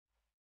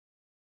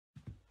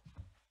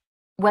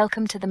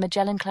Welcome to the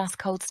Magellan-class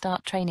Cold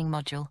Start training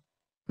module.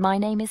 My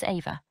name is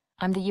Ava.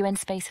 I'm the UN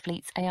Space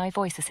Fleet's AI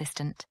voice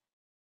assistant.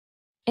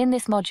 In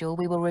this module,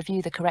 we will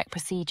review the correct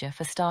procedure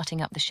for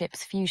starting up the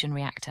ship's fusion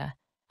reactor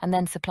and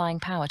then supplying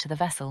power to the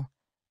vessel.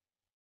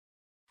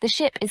 The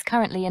ship is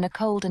currently in a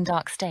cold and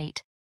dark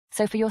state,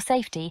 so for your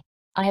safety,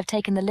 I have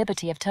taken the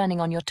liberty of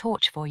turning on your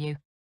torch for you.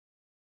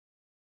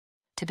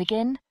 To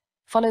begin,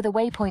 follow the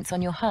waypoints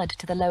on your HUD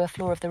to the lower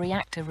floor of the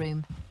reactor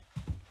room.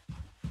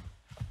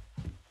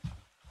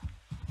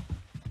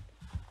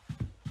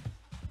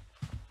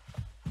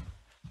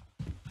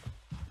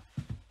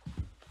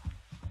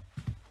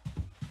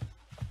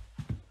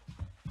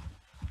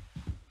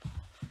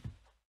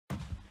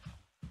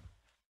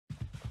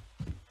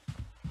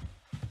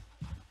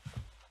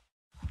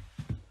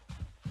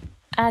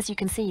 As you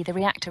can see, the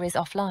reactor is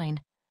offline,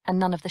 and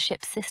none of the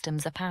ship's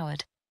systems are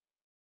powered.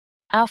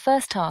 Our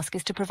first task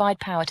is to provide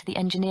power to the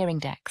engineering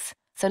decks,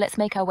 so let's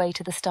make our way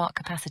to the Start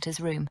Capacitors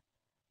room.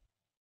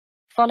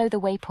 Follow the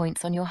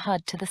waypoints on your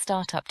HUD to the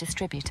startup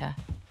distributor.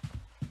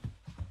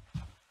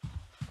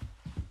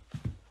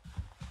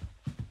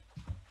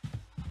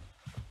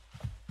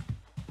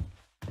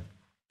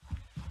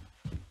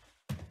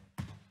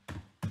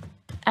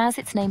 As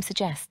its name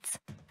suggests,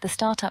 the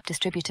startup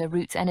distributor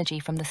routes energy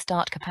from the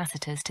start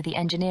capacitors to the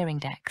engineering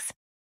decks,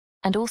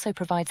 and also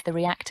provides the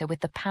reactor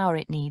with the power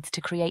it needs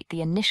to create the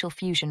initial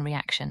fusion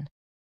reaction.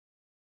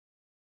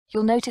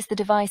 You'll notice the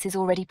device is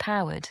already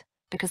powered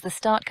because the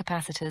start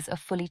capacitors are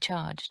fully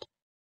charged.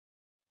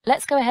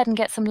 Let's go ahead and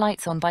get some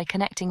lights on by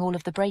connecting all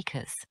of the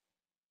breakers.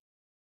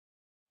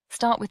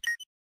 Start with...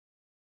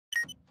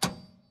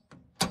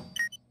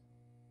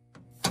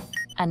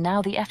 And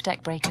now the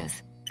F-deck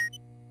breakers.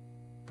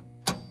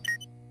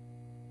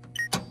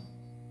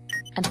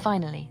 And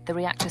finally, the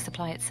reactor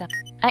supply itself.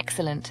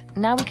 Excellent,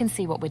 now we can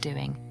see what we're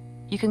doing.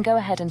 You can go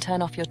ahead and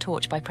turn off your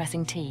torch by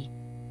pressing T.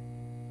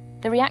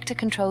 The reactor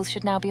controls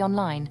should now be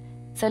online,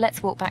 so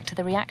let's walk back to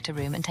the reactor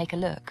room and take a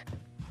look.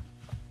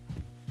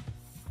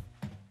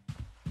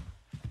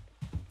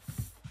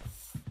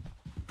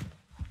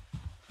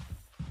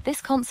 This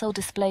console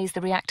displays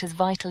the reactor's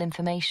vital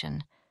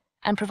information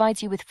and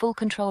provides you with full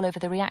control over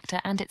the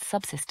reactor and its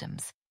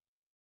subsystems.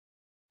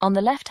 On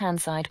the left-hand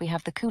side, we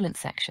have the coolant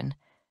section,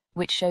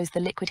 which shows the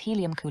liquid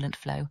helium coolant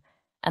flow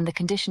and the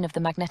condition of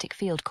the magnetic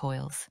field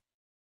coils.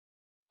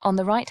 On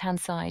the right-hand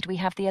side, we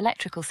have the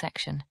electrical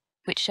section,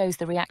 which shows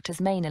the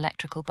reactor's main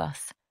electrical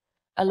bus,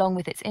 along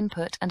with its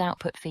input and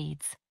output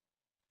feeds.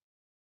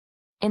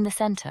 In the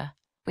center,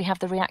 we have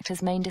the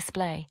reactor's main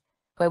display,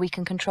 where we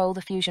can control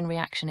the fusion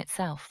reaction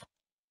itself.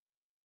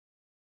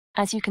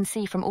 As you can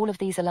see from all of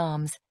these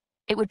alarms,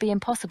 it would be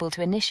impossible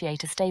to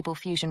initiate a stable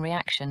fusion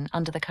reaction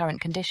under the current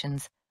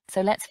conditions,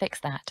 so let's fix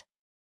that.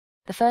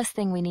 The first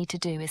thing we need to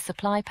do is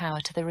supply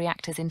power to the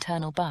reactor's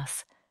internal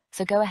bus,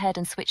 so go ahead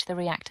and switch the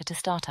reactor to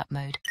startup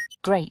mode.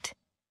 Great!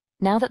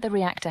 Now that the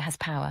reactor has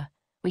power,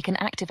 we can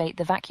activate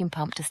the vacuum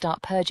pump to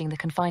start purging the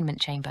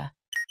confinement chamber.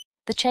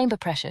 The chamber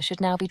pressure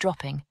should now be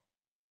dropping.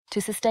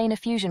 To sustain a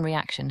fusion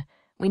reaction,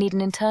 we need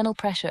an internal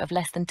pressure of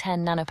less than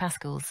 10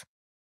 nanopascals.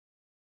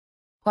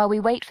 While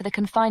we wait for the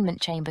confinement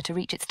chamber to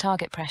reach its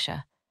target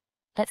pressure,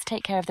 let's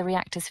take care of the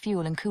reactor's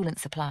fuel and coolant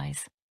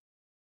supplies.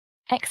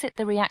 Exit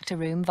the reactor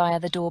room via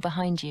the door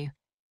behind you,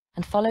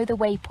 and follow the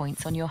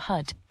waypoints on your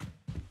HUD.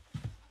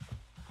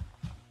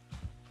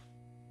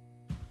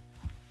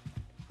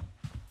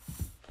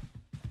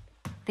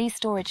 These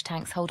storage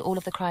tanks hold all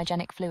of the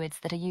cryogenic fluids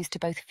that are used to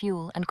both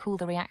fuel and cool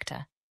the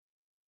reactor.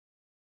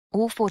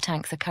 All 4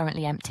 tanks are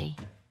currently empty,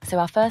 so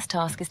our first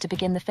task is to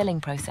begin the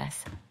filling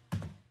process.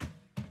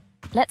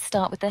 Let's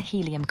start with the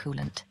helium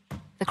coolant.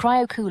 The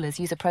cryocoolers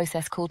use a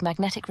process called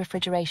magnetic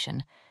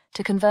refrigeration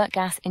to convert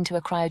gas into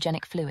a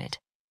cryogenic fluid,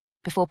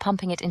 before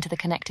pumping it into the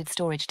connected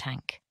storage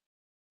tank.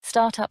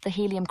 Start up the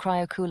helium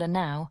cryocooler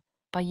now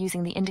by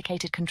using the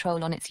indicated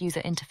control on its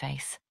user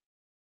interface.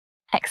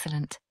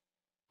 Excellent.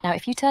 Now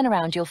if you turn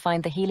around, you'll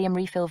find the helium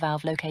refill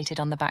valve located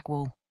on the back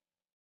wall.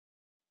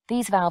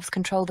 These valves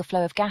control the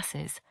flow of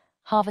gases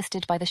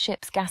harvested by the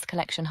ship's gas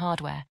collection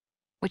hardware,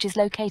 which is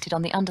located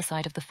on the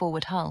underside of the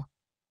forward hull.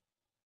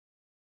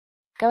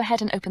 Go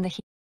ahead and open the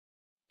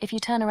If you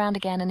turn around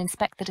again and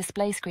inspect the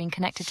display screen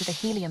connected to the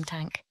helium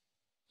tank,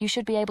 you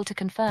should be able to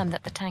confirm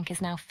that the tank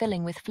is now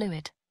filling with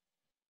fluid.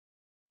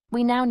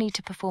 We now need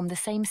to perform the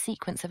same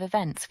sequence of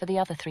events for the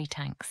other 3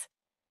 tanks.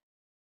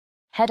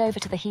 Head over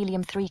to the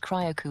helium-3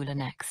 cryocooler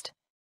next.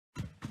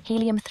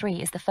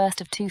 Helium-3 is the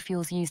first of 2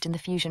 fuels used in the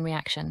fusion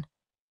reaction.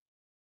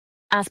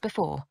 As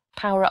before,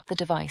 power up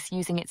the device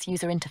using its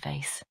user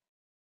interface.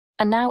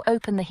 And now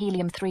open the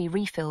helium-3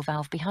 refill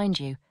valve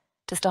behind you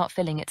to start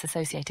filling its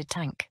associated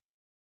tank.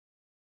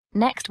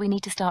 Next, we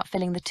need to start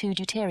filling the 2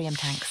 deuterium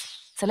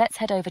tanks, so let's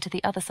head over to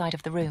the other side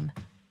of the room.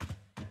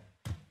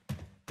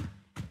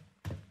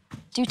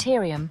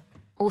 Deuterium,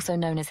 also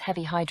known as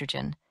heavy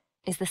hydrogen,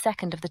 is the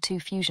second of the 2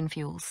 fusion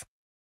fuels.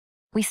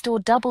 We store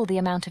double the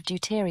amount of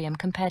deuterium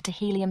compared to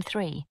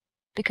helium-3,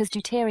 because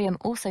deuterium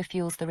also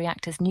fuels the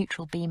reactor's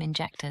neutral beam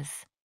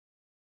injectors.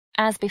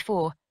 As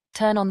before,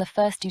 turn on the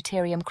first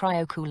deuterium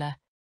cryocooler.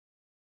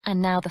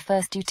 And now the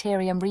first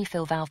deuterium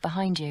refill valve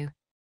behind you.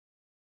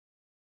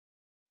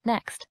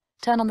 Next,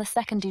 turn on the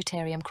second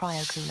deuterium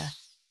cryocooler.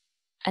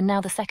 And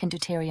now the second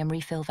deuterium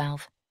refill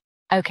valve.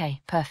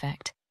 Okay,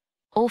 perfect.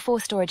 All 4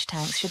 storage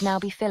tanks should now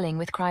be filling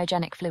with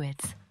cryogenic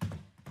fluids.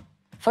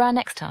 For our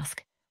next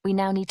task, we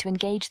now need to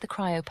engage the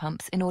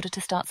cryopumps in order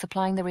to start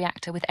supplying the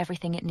reactor with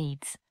everything it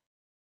needs.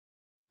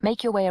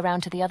 Make your way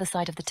around to the other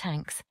side of the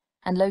tanks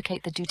and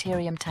locate the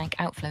deuterium tank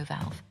outflow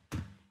valve.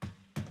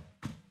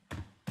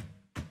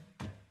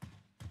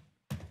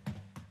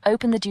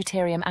 Open the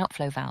deuterium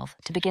outflow valve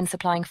to begin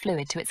supplying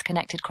fluid to its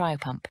connected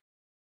cryopump.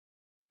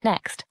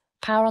 Next,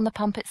 power on the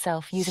pump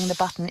itself using the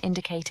button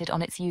indicated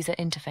on its user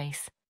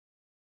interface.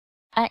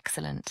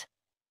 Excellent.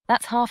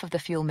 That's half of the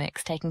fuel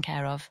mix taken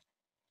care of.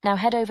 Now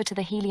head over to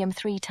the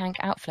helium-3 tank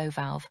outflow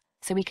valve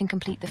so we can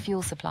complete the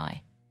fuel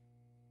supply.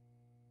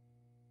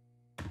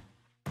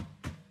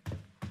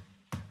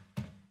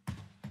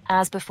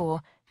 As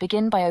before,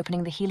 begin by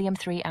opening the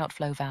helium-3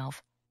 outflow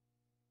valve.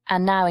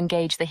 And now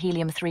engage the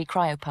helium-3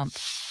 cryopump.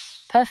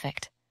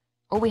 Perfect.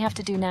 All we have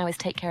to do now is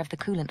take care of the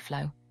coolant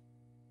flow.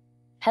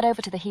 Head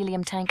over to the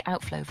helium tank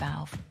outflow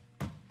valve.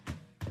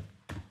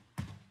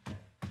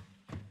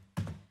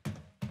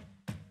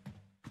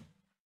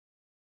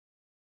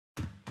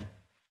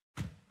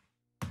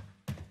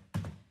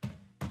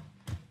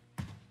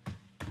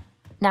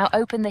 Now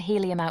open the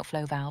helium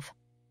outflow valve.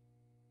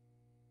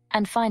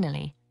 And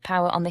finally,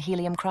 power on the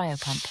helium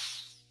cryopump.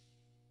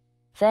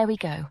 There we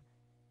go.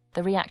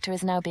 The reactor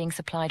is now being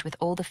supplied with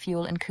all the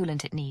fuel and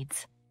coolant it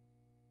needs.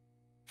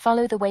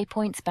 Follow the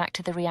waypoints back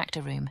to the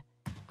reactor room,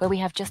 where we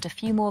have just a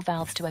few more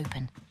valves to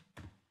open.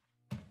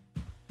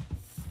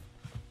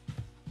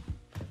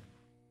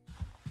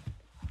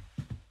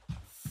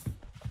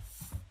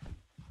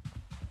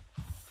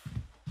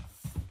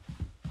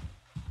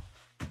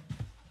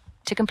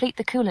 To complete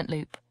the coolant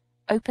loop,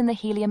 open the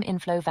helium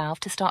inflow valve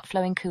to start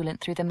flowing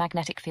coolant through the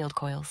magnetic field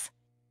coils.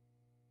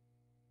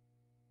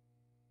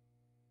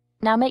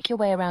 Now make your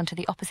way around to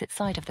the opposite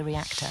side of the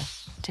reactor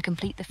to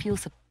complete the fuel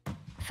supply.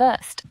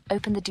 First,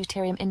 open the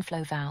deuterium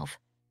inflow valve.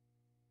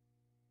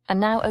 And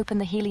now open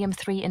the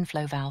helium-3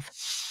 inflow valve.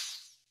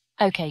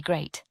 Okay,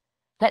 great.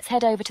 Let's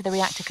head over to the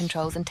reactor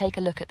controls and take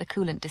a look at the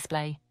coolant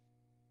display.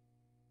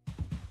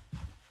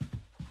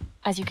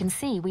 As you can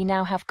see, we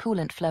now have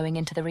coolant flowing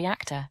into the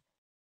reactor.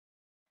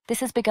 This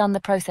has begun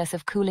the process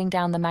of cooling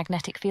down the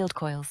magnetic field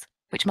coils,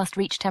 which must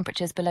reach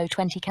temperatures below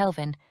 20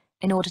 Kelvin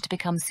in order to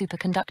become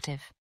superconductive.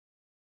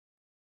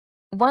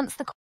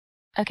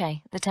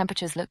 Okay, the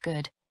temperatures look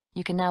good.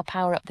 You can now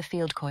power up the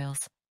field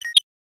coils.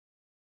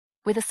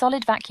 With a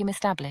solid vacuum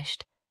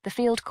established, the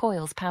field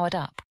coils powered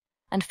up,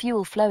 and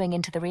fuel flowing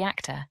into the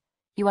reactor,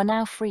 you are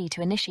now free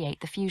to initiate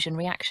the fusion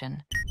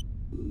reaction.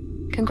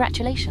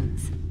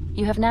 Congratulations!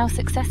 You have now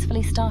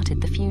successfully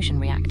started the fusion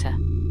reactor.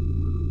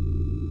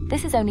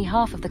 This is only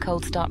half of the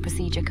cold start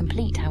procedure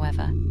complete,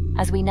 however,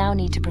 as we now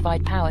need to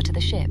provide power to the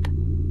ship.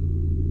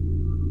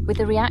 With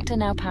the reactor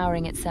now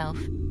powering itself,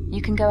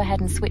 you can go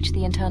ahead and switch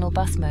the internal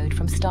bus mode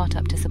from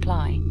startup to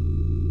supply.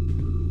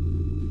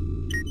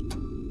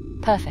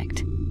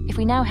 Perfect. If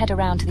we now head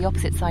around to the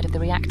opposite side of the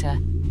reactor,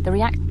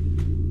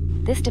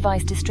 this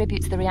device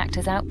distributes the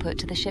reactor's output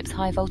to the ship's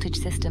high voltage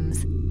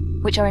systems,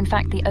 which are in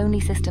fact the only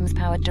systems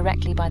powered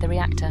directly by the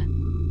reactor.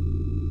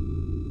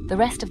 The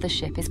rest of the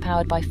ship is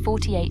powered by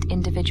 48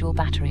 individual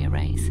battery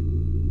arrays,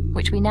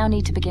 which we now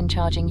need to begin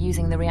charging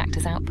using the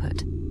reactor's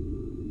output.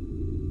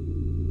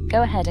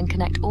 Go ahead and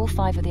connect all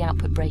 5 of the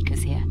output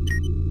breakers here.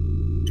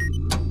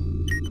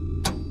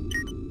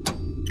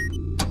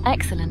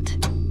 Excellent.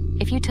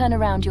 If you turn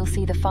around, you'll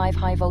see the 5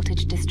 high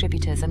voltage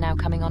distributors are now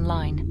coming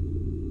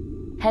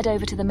online. Head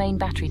over to the main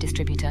battery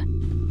distributor.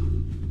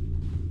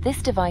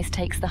 This device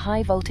takes the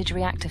high voltage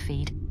reactor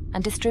feed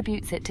and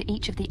distributes it to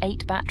each of the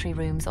 8 battery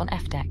rooms on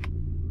F-deck.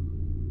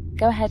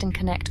 Go ahead and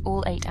connect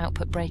all 8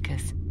 output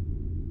breakers.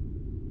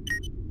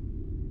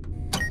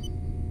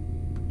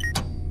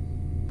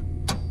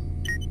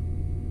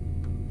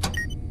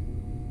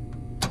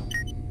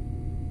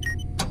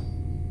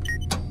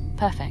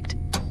 Perfect.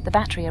 The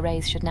battery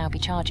arrays should now be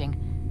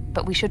charging,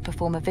 but we should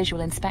perform a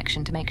visual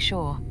inspection to make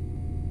sure.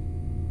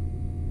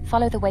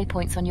 Follow the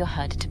waypoints on your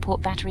HUD to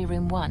port battery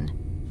room 1.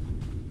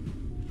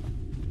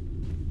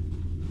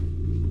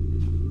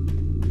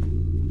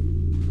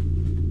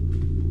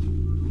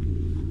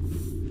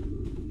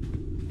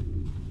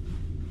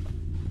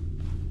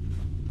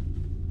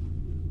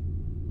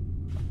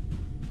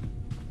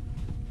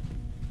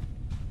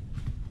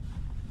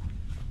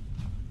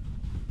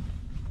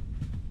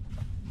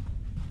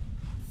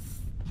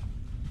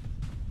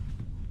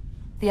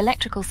 The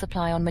electrical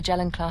supply on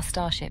Magellan-class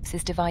starships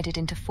is divided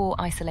into 4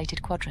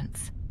 isolated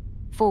quadrants: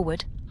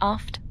 forward,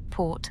 aft,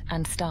 port,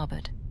 and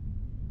starboard.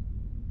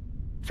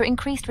 For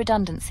increased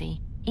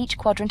redundancy, each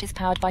quadrant is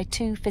powered by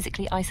 2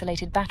 physically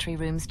isolated battery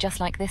rooms just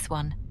like this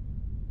one.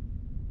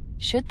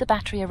 Should the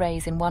battery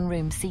arrays in one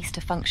room cease to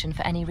function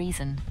for any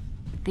reason,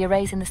 the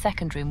arrays in the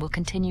second room will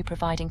continue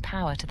providing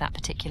power to that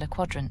particular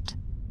quadrant.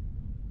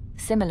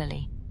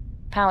 Similarly,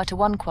 power to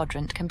one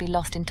quadrant can be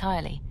lost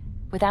entirely,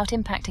 without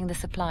impacting the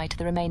supply to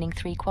the remaining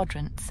 3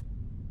 quadrants.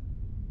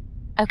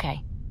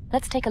 Okay,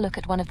 let's take a look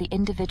at one of the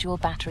individual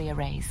battery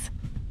arrays.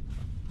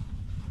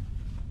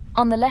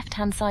 On the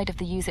left-hand side of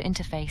the user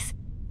interface,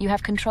 you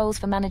have controls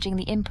for managing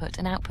the input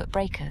and output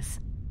breakers.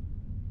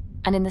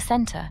 And in the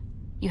center,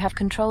 you have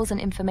controls and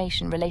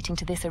information relating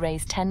to this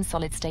array's 10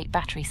 solid-state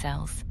battery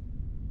cells.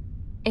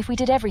 If we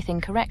did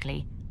everything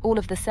correctly, all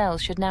of the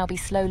cells should now be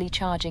slowly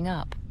charging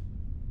up.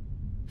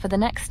 For the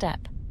next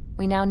step,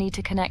 we now need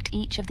to connect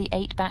each of the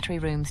 8 battery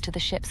rooms to the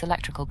ship's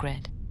electrical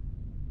grid.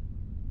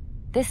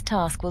 This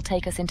task will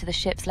take us into the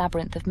ship's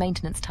labyrinth of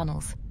maintenance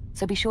tunnels,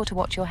 so be sure to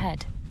watch your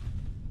head.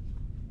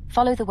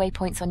 Follow the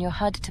waypoints on your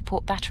HUD to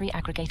port battery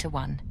aggregator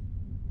 1.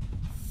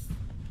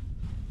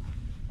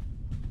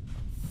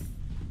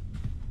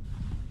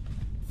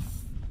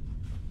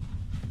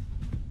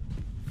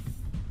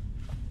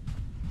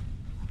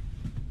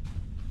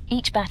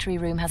 Each battery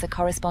room has a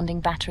corresponding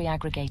battery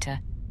aggregator,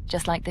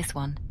 just like this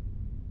one.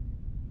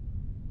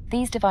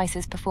 These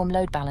devices perform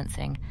load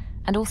balancing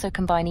and also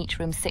combine each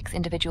room's 6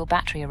 individual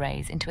battery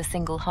arrays into a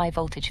single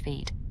high-voltage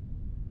feed.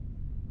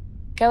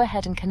 Go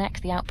ahead and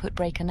connect the output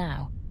breaker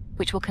now,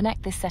 which will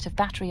connect this set of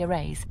battery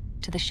arrays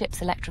to the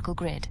ship's electrical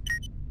grid.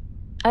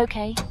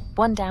 Okay,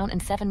 1 down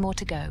and 7 more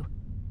to go.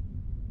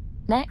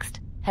 Next,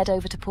 head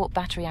over to port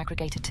battery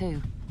aggregator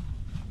 2.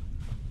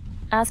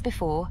 As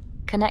before,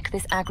 connect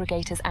this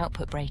aggregator's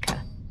output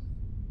breaker.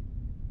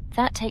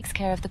 That takes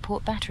care of the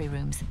port battery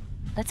rooms.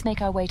 Let's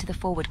make our way to the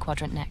forward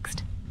quadrant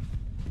next.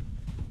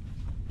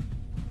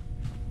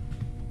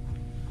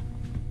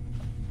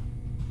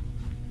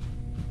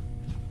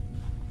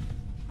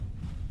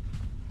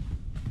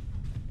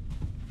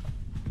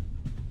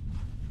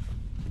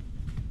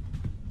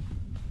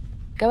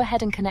 Go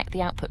ahead and connect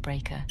the output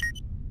breaker,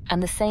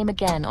 and the same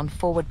again on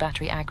forward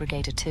battery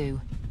aggregator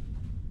 2.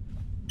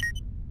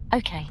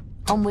 Okay,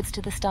 onwards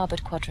to the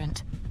starboard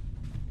quadrant.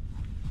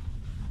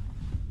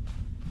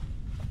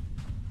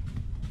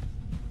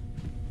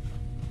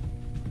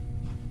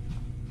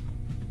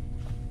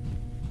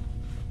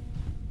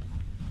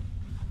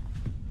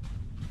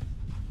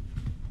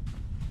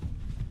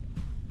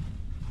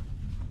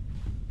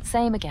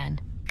 Same again,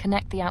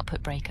 connect the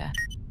output breaker,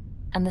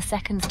 and the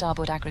second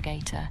starboard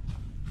aggregator.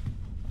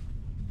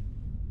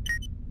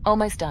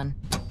 Almost done,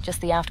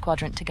 just the aft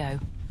quadrant to go.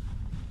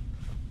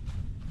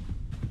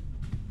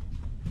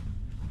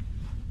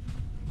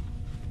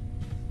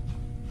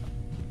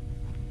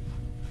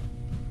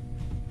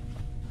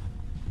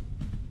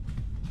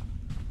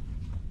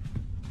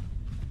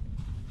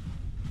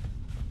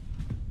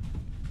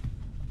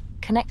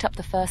 Connect up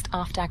the first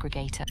aft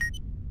aggregator,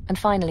 and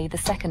finally the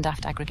second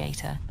aft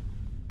aggregator.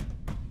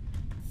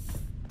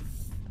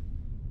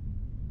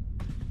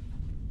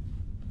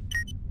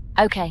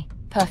 Okay,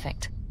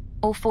 perfect.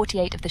 All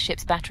 48 of the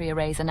ship's battery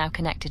arrays are now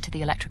connected to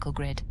the electrical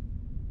grid.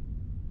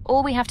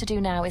 All we have to do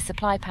now is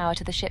supply power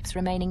to the ship's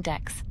remaining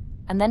decks,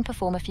 and then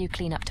perform a few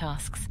cleanup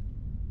tasks.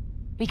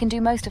 We can do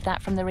most of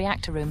that from the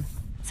reactor room,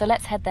 so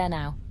let's head there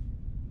now.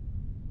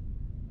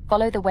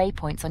 Follow the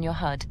waypoints on your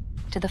HUD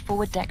to the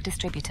forward deck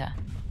distributor.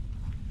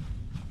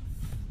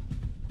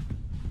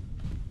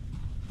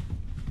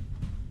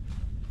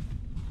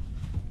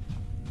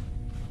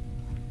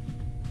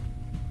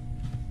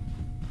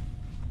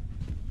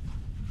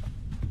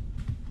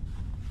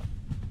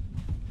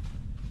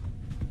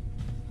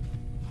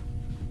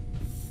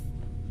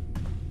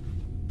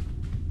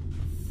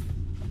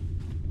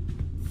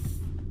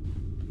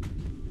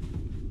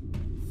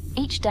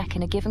 Each deck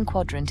in a given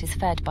quadrant is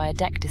fed by a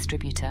deck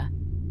distributor,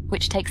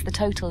 which takes the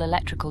total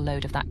electrical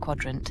load of that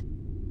quadrant,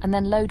 and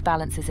then load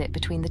balances it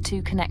between the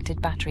 2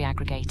 connected battery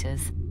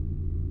aggregators.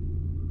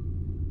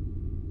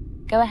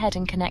 Go ahead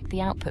and connect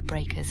the output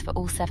breakers for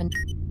all 7.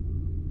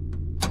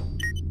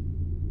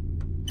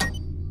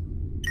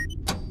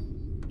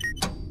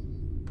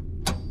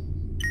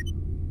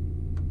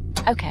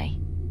 Okay,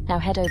 now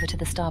head over to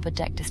the starboard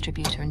deck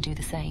distributor and do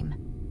the same.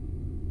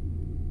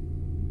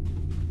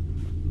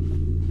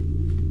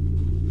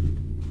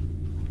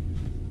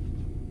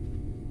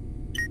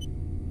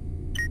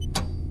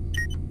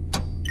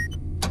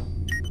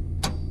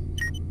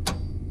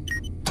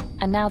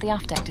 And now the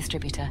aft deck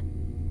distributor.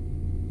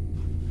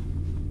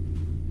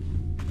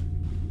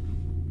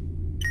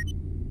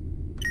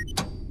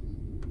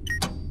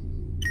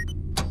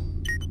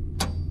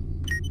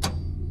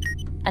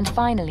 And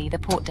finally, the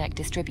port deck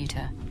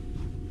distributor.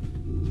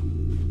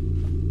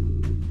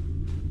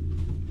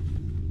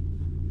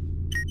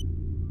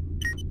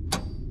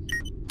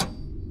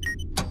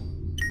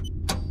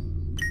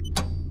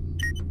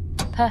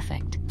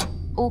 Perfect.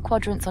 All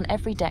quadrants on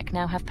every deck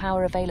now have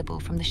power available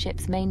from the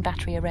ship's main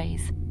battery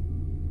arrays.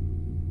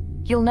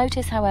 You'll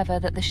notice, however,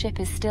 that the ship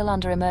is still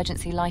under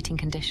emergency lighting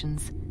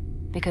conditions,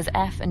 because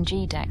F and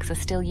G decks are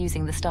still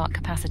using the start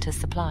capacitor's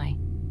supply.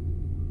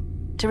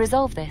 To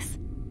resolve this,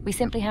 we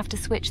simply have to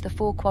switch the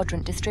 4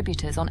 quadrant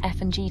distributors on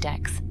F and G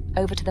decks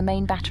over to the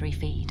main battery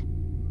feed.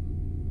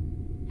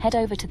 Head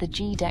over to the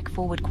G deck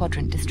forward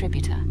quadrant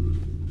distributor.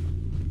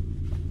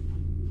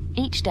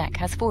 Each deck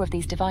has 4 of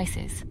these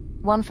devices,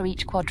 1 for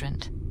each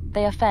quadrant.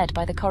 They are fed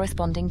by the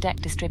corresponding deck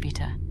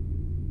distributor.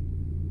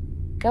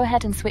 Go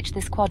ahead and switch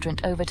this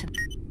quadrant over to...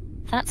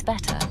 That's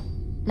better.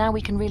 Now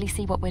we can really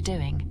see what we're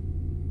doing.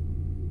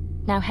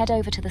 Now head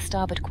over to the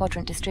starboard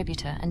quadrant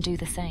distributor and do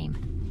the same.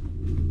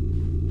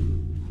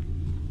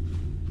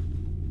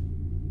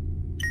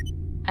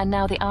 And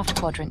now the aft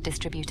quadrant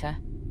distributor.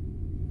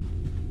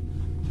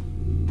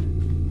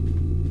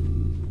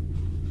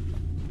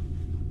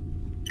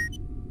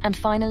 And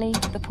finally,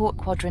 the port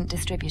quadrant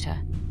distributor.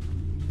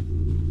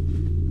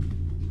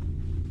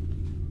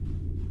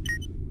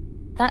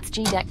 That's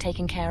G deck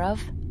taken care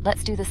of.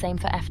 Let's do the same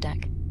for F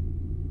deck.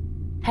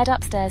 Head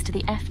upstairs to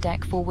the F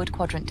deck forward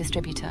quadrant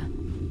distributor.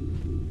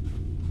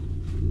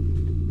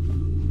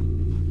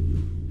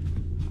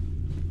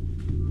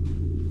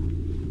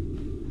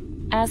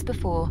 As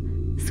before,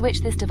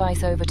 switch this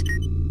device over to...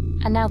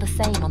 And now the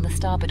same on the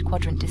starboard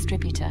quadrant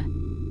distributor.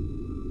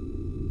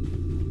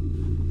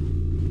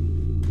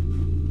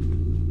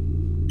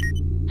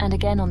 And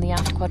again on the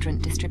aft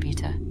quadrant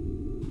distributor.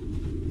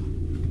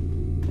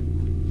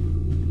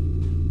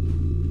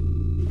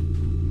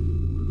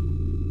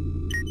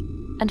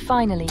 And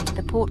finally,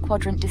 the port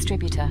quadrant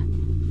distributor.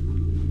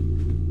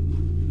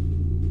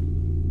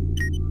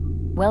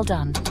 Well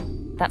done.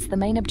 That's the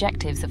main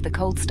objectives of the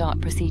cold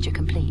start procedure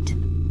complete.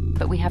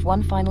 But we have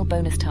one final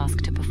bonus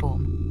task to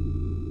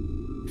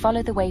perform.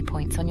 Follow the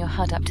waypoints on your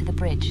HUD up to the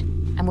bridge,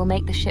 and we'll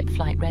make the ship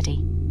flight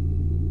ready.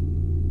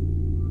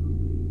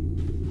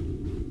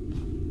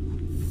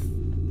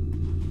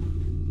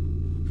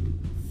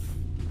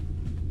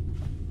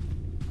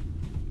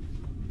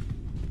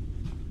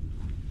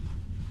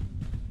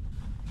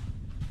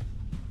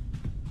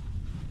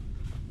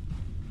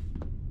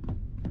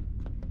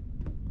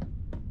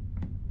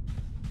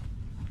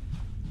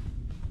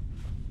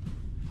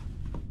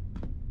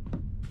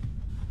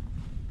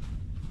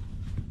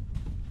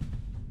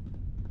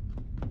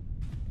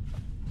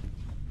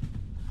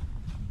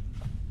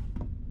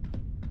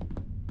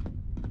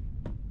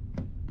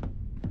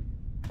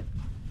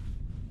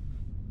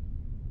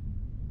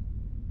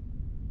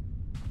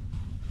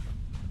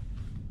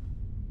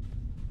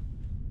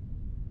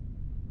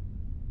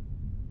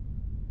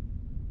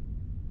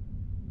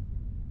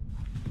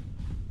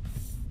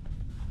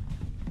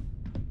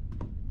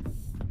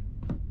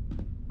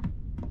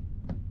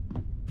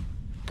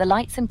 The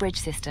lights and bridge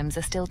systems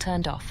are still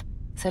turned off,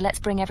 so let's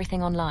bring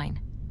everything online.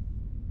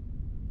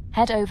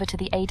 Head over to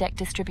the A-deck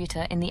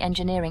distributor in the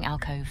engineering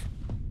alcove.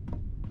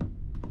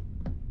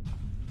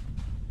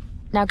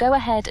 Now go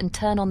ahead and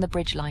turn on the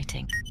bridge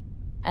lighting.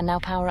 And now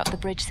power up the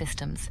bridge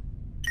systems.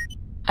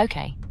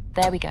 Okay,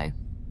 there we go.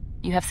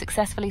 You have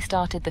successfully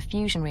started the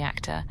fusion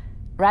reactor,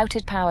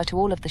 routed power to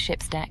all of the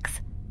ship's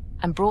decks,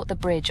 and brought the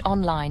bridge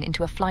online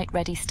into a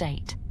flight-ready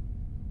state.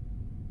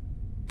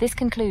 This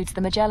concludes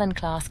the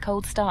Magellan-class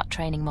Cold Start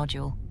training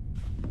module.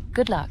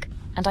 Good luck,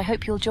 and I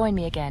hope you'll join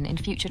me again in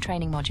future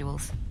training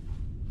modules.